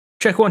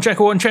Check one, check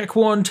one, check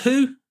one,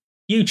 two.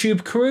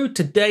 YouTube crew,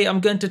 today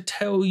I'm going to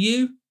tell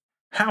you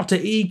how to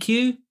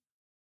EQ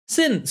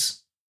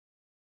synths.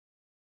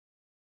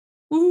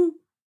 Woo!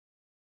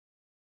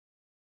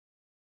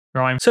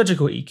 Right,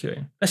 surgical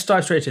EQing. Let's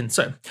dive straight in.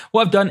 So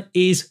what I've done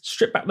is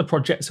strip back the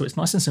project so it's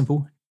nice and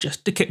simple,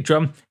 just a kick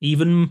drum,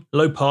 even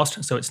low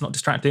pass so it's not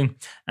distracting,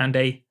 and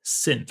a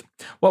synth.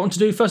 What I want to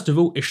do first of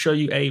all is show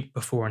you a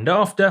before and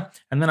after,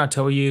 and then I'll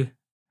tell you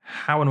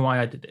how and why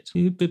I did it. Oh,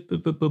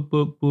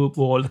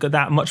 look at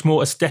that, much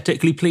more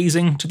aesthetically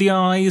pleasing to the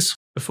eyes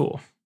before.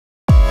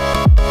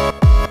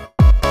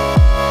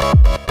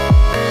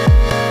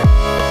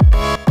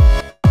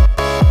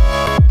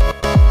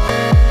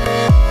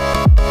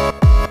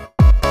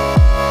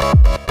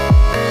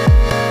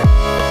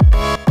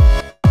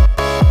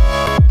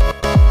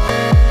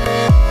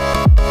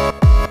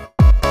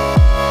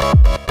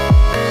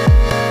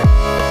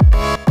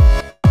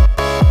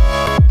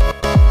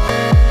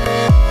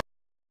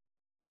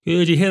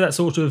 Did you hear that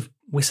sort of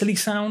whistly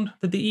sound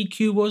that the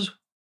EQ was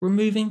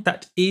removing?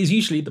 That is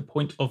usually the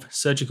point of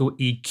surgical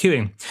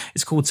EQing.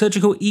 It's called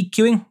surgical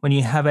EQing when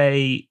you have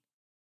a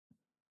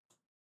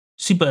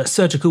super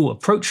surgical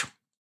approach,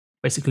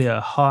 basically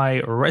a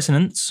high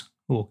resonance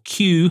or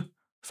Q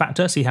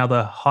factor. See how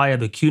the higher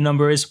the Q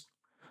number is,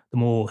 the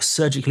more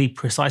surgically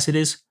precise it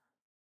is,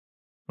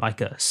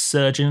 like a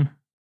surgeon.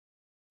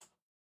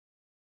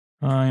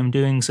 I am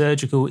doing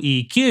surgical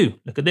EQ.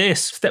 Look at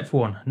this. Step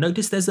one.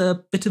 Notice there's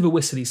a bit of a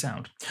whistly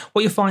sound.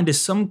 What you'll find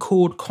is some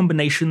chord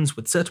combinations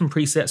with certain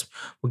presets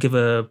will give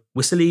a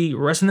whistly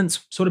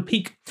resonance sort of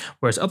peak,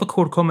 whereas other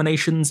chord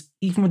combinations,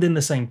 even within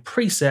the same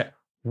preset,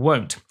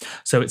 won't.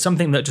 So it's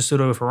something that just sort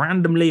of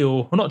randomly,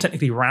 or well, not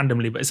technically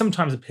randomly, but it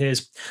sometimes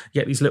appears,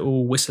 you get these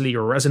little whistly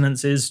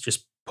resonances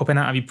just popping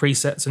out of your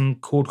presets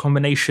and chord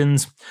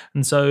combinations.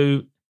 And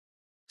so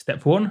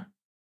step one,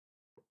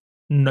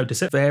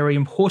 notice it. Very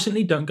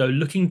importantly, don't go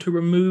looking to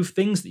remove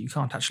things that you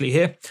can't actually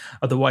hear.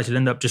 Otherwise, you'll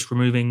end up just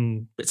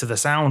removing bits of the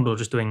sound or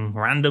just doing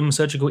random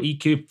surgical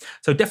EQ.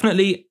 So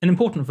definitely an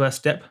important first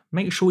step.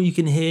 Make sure you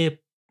can hear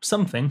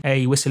something,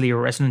 a whistly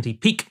or resonanty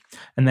peak.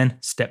 And then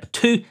step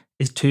two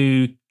is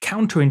to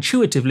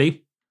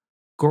counterintuitively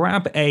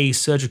grab a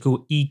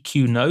surgical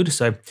EQ node.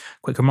 So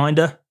quick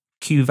reminder,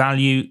 Q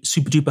value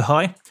super duper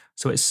high.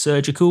 So it's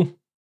surgical,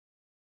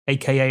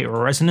 AKA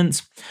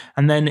resonance.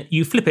 And then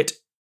you flip it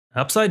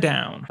upside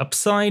down,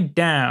 upside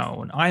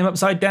down. I am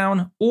upside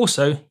down.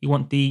 Also, you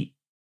want the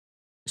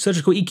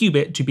surgical EQ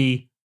bit to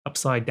be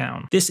upside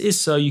down. This is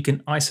so you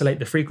can isolate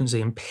the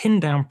frequency and pin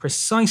down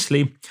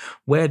precisely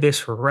where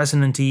this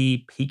resonanty,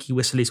 peaky,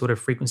 whistly sort of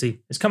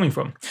frequency is coming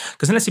from.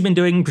 Because unless you've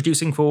been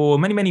producing for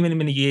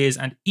many years,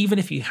 and even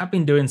if you have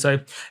been doing so,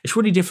 it's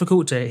really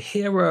difficult to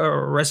hear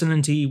a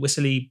resonanty,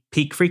 whistly,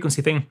 peak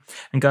frequency thing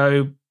and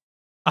go,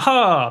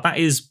 aha, that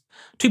is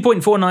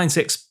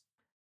 2.496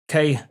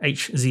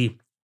 kHz.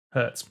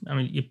 Hertz. I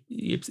mean,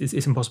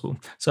 it's impossible.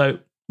 So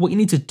what you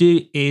need to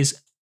do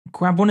is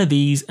grab one of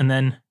these and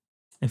then,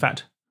 in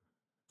fact,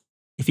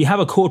 if you have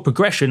a chord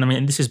progression, I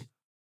mean, this is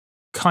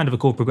kind of a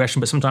chord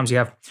progression, but sometimes you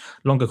have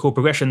longer chord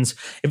progressions.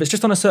 If it's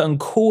just on a certain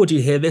chord you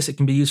hear this, it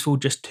can be useful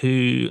just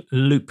to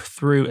loop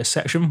through a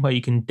section where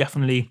you can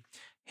definitely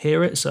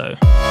hear it. So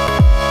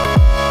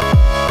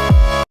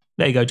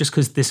there you go, just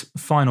because this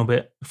final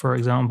bit, for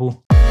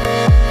example,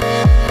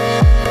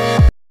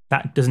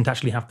 that doesn't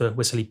actually have the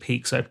whistly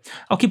peak. So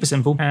I'll keep it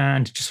simple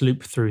and just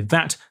loop through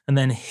that. And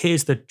then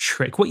here's the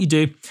trick. What you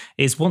do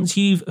is once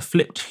you've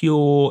flipped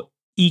your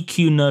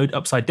EQ node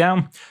upside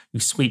down, you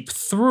sweep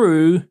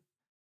through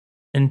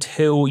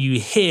until you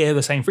hear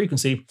the same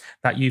frequency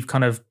that you've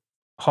kind of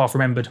half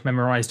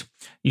memorized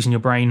using your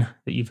brain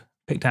that you've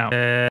picked out.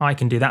 I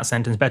can do that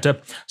sentence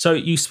better. So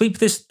you sweep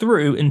this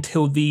through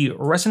until the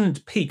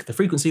resonant peak, the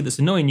frequency that's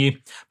annoying you,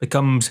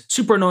 becomes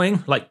super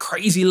annoying, like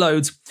crazy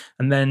loads,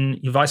 and then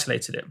you've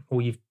isolated it,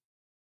 or you've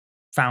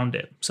found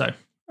it. So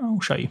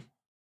I'll show you.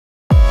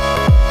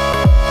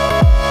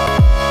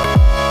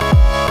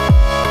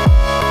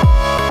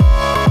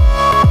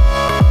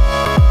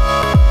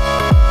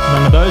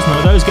 None of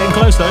those, getting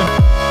close though.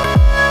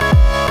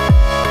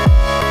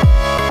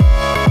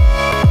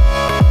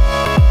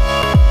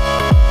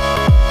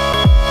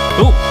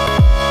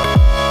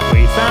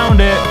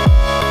 Found it,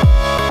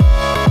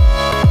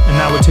 and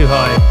now we're too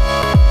high.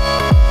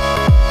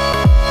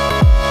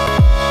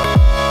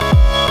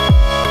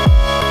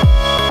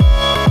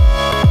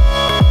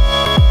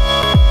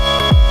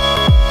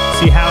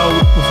 See how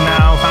we've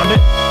now found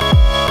it?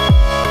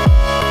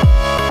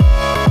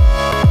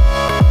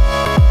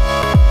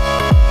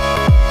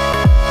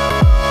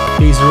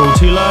 These are all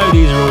too low,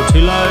 these are all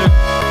too low,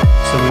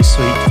 so we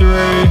sweep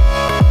through.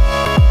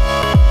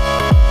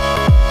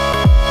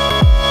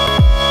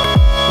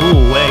 Ooh,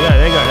 there you go,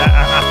 there you go.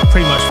 I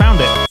pretty much found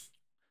it.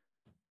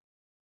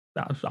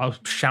 I was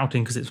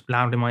shouting because it's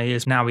loud in my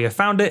ears. Now we have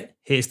found it.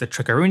 Here's the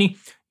trickaroonie.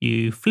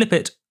 You flip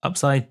it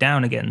upside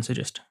down again. So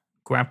just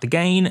grab the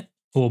gain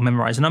or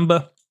memorize a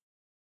number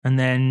and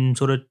then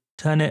sort of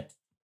turn it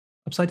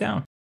upside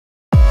down.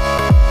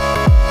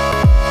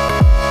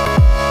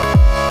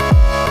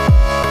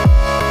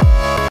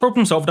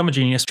 Problem solved, I'm a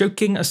genius.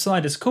 Joking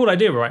aside, it's a cool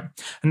idea, right?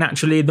 And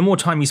naturally, the more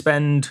time you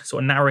spend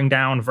sort of narrowing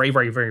down very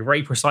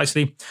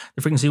precisely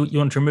the frequency you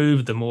want to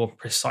remove, the more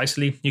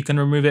precisely you can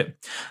remove it.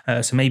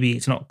 So maybe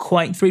it's not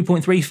quite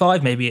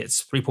 3.35, maybe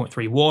it's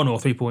 3.31 or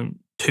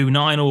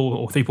 3.29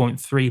 or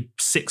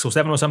 3.36 or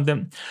 7 or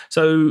something.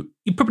 So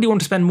you probably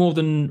want to spend more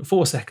than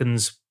 4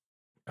 seconds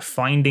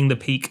finding the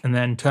peak and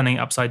then turning it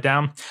upside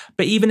down.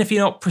 But even if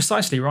you're not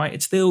precisely right,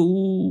 it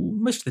still,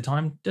 most of the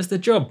time, does the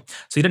job.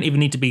 So you don't even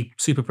need to be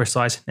super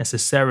precise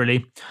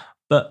necessarily.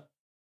 But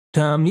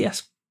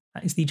yes,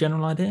 that is the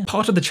general idea.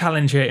 Part of the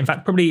challenge here, in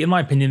fact, probably in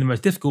my opinion, the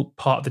most difficult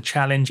part of the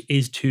challenge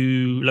is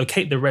to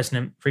locate the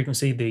resonant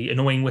frequency, the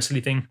annoying whistly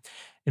thing,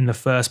 in the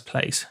first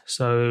place.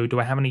 So do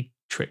I have any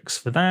tricks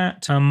for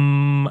that?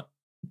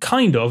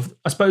 Kind of.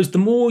 I suppose the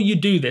more you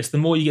do this, the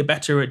more you get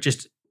better at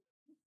just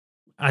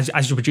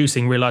as you're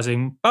producing,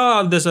 realizing,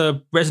 there's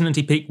a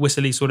resonanty peak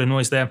whistly sort of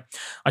noise there.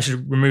 I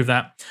should remove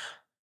that.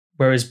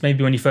 Whereas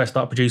maybe when you first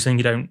start producing,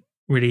 you don't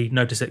really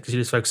notice it because you're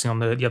just focusing on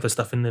the other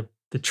stuff in the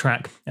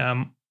track.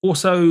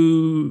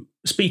 Also,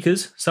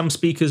 speakers. Some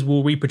speakers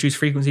will reproduce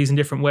frequencies in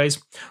different ways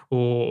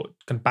or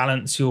can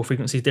balance your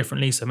frequencies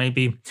differently. So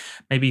maybe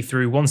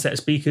through one set of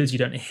speakers, you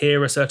don't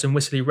hear a certain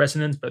whistly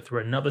resonance, but through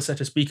another set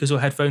of speakers or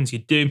headphones, you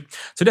do.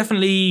 So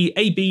definitely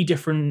A/B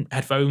different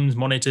headphones,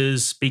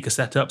 monitors, speaker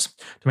setups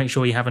to make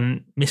sure you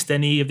haven't missed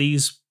any of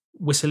these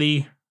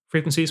whistly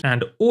frequencies.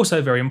 And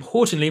also, very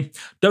importantly,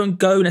 don't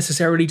go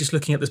necessarily just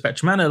looking at the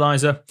spectrum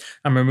analyzer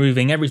and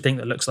removing everything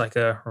that looks like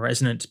a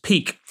resonant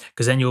peak,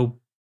 because then you'll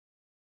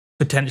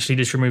potentially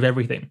just remove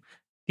everything.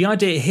 The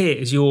idea here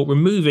is you're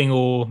removing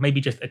or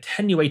maybe just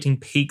attenuating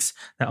peaks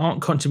that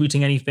aren't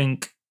contributing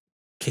anything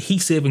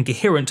cohesive and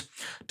coherent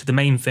to the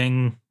main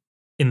thing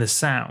in the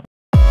sound.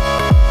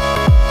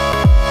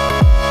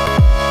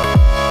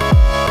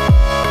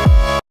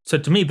 So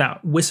to me,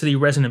 that whistly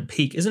resonant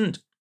peak isn't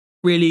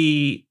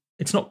really,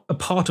 it's not a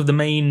part of the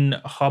main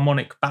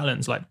harmonic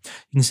balance. Like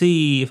you can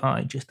see if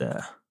I just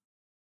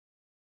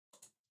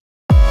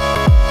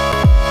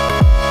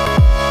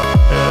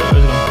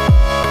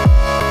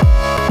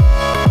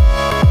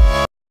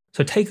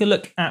so take a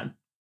look at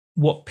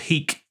what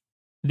peak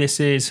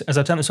this is. As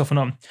I turn this off and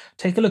on,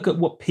 take a look at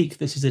what peak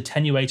this is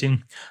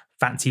attenuating.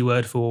 Fancy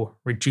word for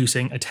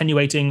reducing,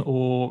 attenuating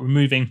or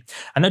removing.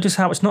 And notice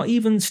how it's not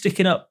even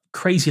sticking up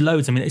crazy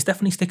loads. I mean, it's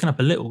definitely sticking up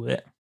a little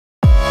bit.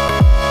 You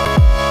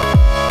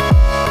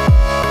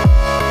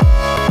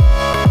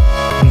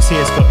can see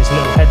it's got this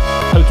little head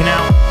poking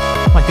out,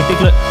 like a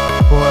diglet,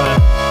 or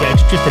yeah,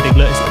 just a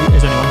diglet.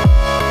 There's only one,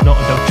 not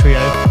a dog trio.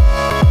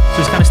 So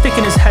it's kind of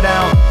sticking his head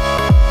out.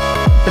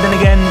 But then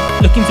again,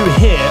 looking through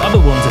here, other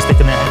ones are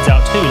sticking their heads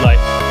out too. Like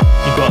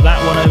you've got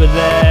that one over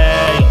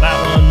there, you've got that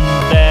one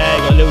there,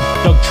 you've got a little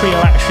dog trio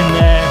action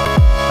there.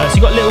 So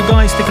you've got little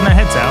guys sticking their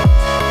heads out,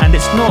 and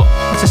it's not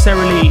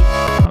necessarily.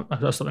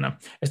 I'll stop there now.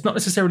 It's not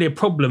necessarily a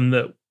problem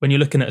that when you're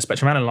looking at a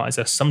spectrum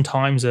analyzer,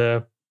 sometimes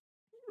a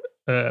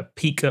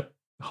peak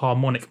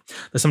harmonic.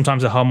 There's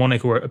sometimes a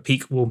harmonic or a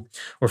peak or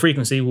a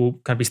frequency will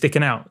kind of be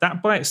sticking out.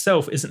 That by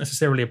itself isn't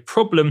necessarily a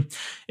problem.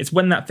 It's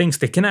when that thing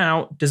sticking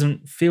out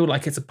doesn't feel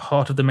like it's a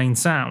part of the main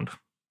sound for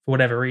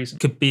whatever reason.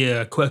 Could be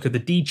a quirk of the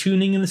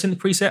detuning in the synth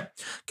preset.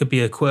 Could be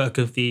a quirk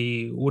of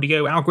the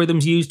audio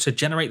algorithms used to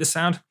generate the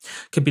sound.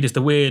 Could be just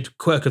a weird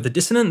quirk of the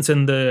dissonance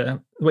and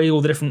the way all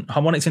the different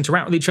harmonics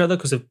interact with each other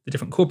because of the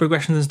different chord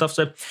progressions and stuff.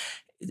 So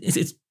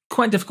it's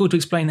quite difficult to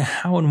explain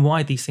how and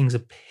why these things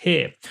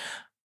appear.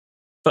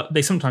 But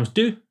they sometimes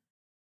do,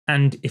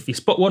 and if you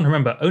spot one,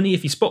 remember, only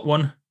if you spot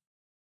one,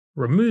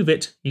 remove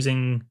it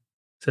using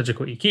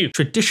surgical EQ.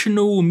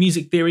 Traditional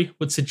music theory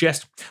would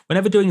suggest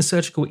whenever doing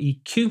surgical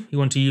EQ, you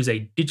want to use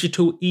a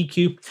digital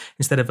EQ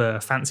instead of a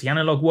fancy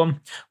analog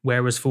one,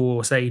 whereas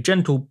for, say,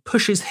 gentle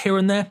pushes here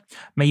and there,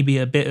 maybe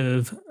a bit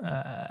of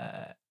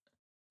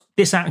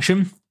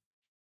disaction.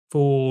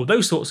 For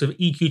those sorts of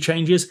EQ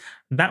changes,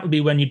 that would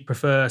be when you'd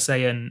prefer,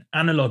 say, an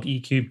analog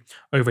EQ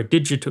over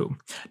digital.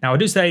 Now, I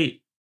do say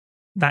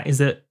that's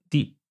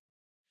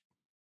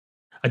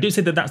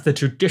the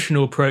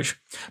traditional approach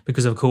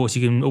because, of course,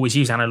 you can always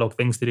use analog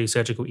things to do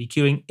surgical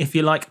EQing if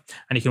you like,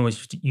 and you can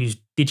always use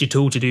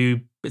digital to do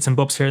bits and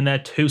bobs here and there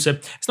too. So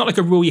it's not like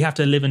a rule you have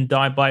to live and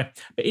die by,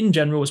 but in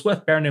general, it's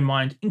worth bearing in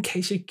mind in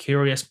case you're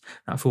curious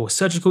that for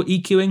surgical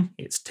EQing,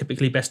 it's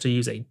typically best to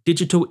use a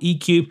digital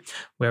EQ,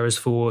 whereas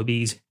for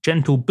these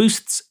gentle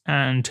boosts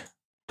and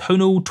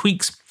tonal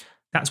tweaks,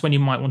 that's when you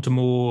might want a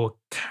more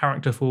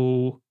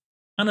characterful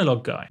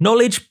analog guy.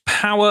 Knowledge,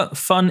 power,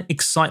 fun,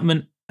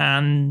 excitement,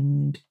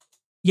 and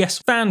yes,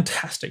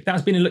 fantastic. That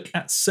has been a look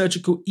at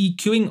surgical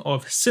EQing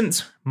of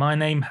synths. My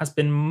name has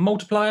been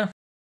Multiplier,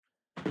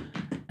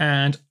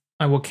 and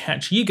I will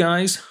catch you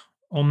guys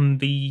on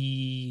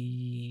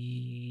the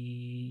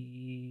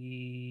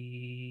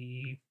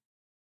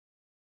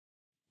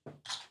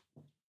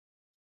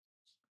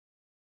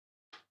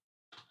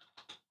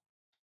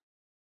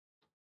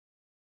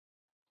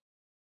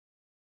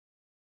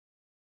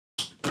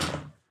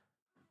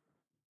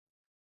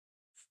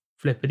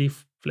flippity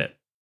flip.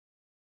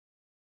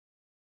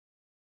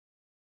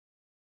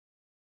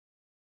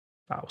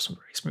 That wasn't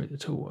very smooth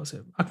at all, was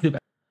it? I can do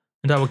better.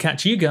 And I will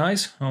catch you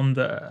guys on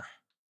the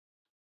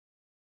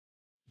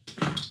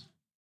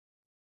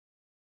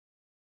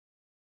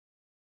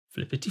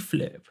flippity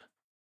flip.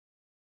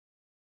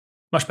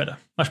 Much better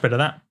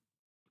that.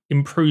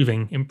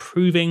 Improving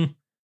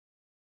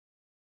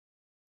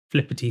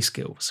flippity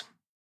skills.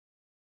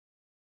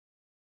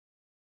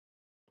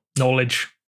 Knowledge.